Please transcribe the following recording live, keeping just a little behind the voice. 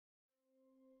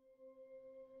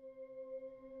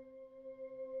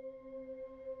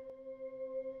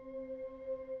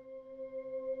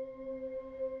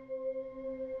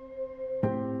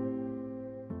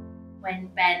when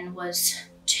Ben was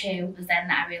 2 was then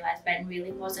that I realised Ben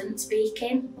really wasn't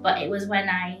speaking. But it was when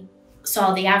I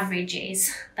saw the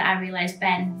averages that I realised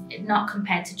Ben, not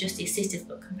compared to just his sisters,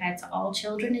 but compared to all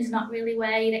children, is not really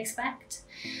where you'd expect.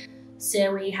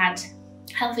 So we had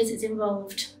health visits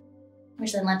involved,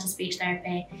 which then led to speech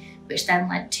therapy, which then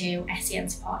led to SEN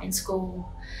support in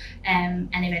school, and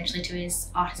eventually to his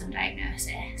autism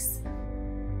diagnosis.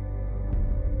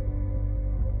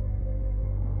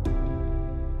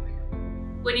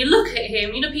 When you look at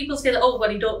him, you know, people say that, oh,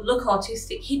 well, he don't look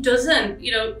autistic. He doesn't,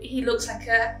 you know, he looks like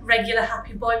a regular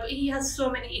happy boy, but he has so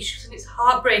many issues and it's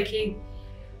heartbreaking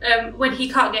when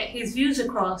he can't get his views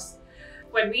across.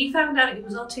 When we found out he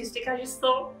was autistic, I just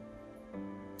thought,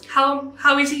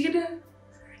 how is he gonna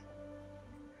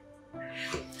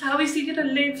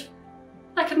live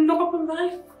like a normal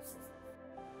life?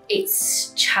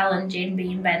 It's challenging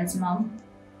being Ben's mum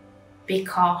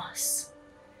because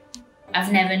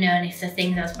I've never known if the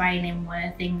things I was buying him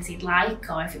were things he'd like,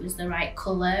 or if it was the right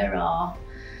colour, or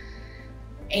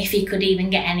if he could even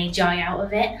get any joy out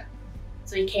of it.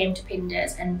 So he came to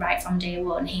Pinders, and right from day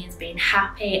one he has been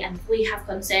happy, and if we have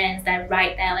concerns, they're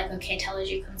right there, like, okay, tell us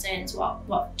your concerns,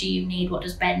 what do you need, what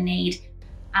does Ben need?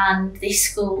 And this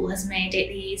school has made it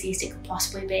the easiest it could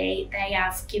possibly be. They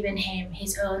have given him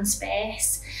his own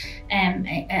space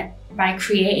by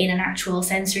creating an actual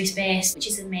sensory space, which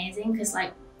is amazing, because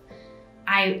like,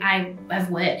 I have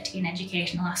worked in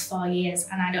education the last 4 years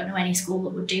and I don't know any school that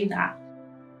would do that.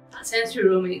 That sensory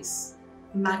room is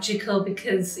magical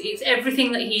because it's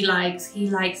everything that he likes. He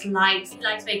likes lights, he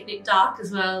likes making it dark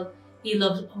as well.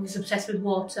 He's obsessed with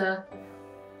water.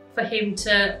 For him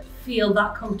to feel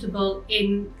that comfortable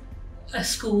in a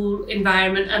school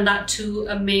environment, and that too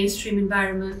a mainstream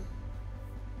environment,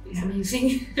 is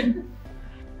amazing.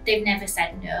 They've never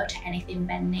said no to anything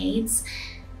Ben needs.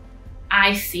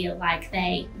 I feel like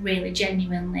they really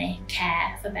genuinely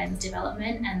care for Ben's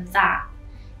development, and that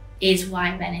is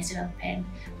why Ben is developing.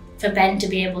 For Ben to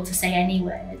be able to say any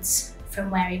words from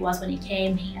where he was when he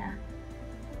came here,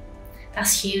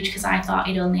 that's huge, because I thought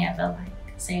he'd only ever like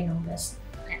say numbers.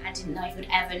 I didn't know he would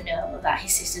ever know that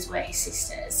his sisters were his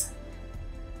sisters.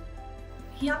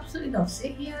 He absolutely loves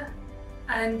it here,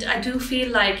 and I do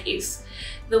feel like it's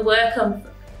the work of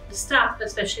the staff,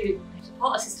 especially the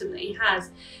support system that he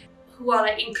has, who are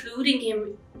like including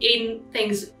him in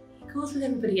things. He goes with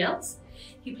everybody else.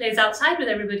 He plays outside with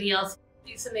everybody else.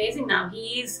 It's amazing now.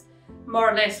 He's more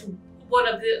or less one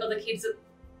of the other kids at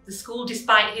the school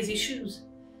despite his issues,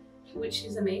 which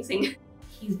is amazing.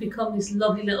 He's become this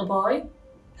lovely little boy,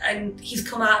 and he's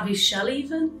come out of his shell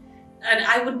even. And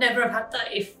I would never have had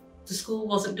that if the school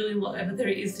wasn't doing whatever there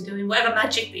is to doing, whatever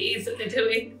magic there is that they're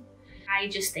doing. I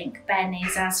just think Ben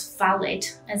is as valid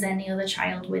as any other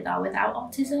child with or without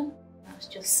autism.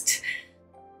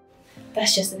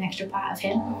 That's just an extra part of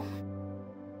him.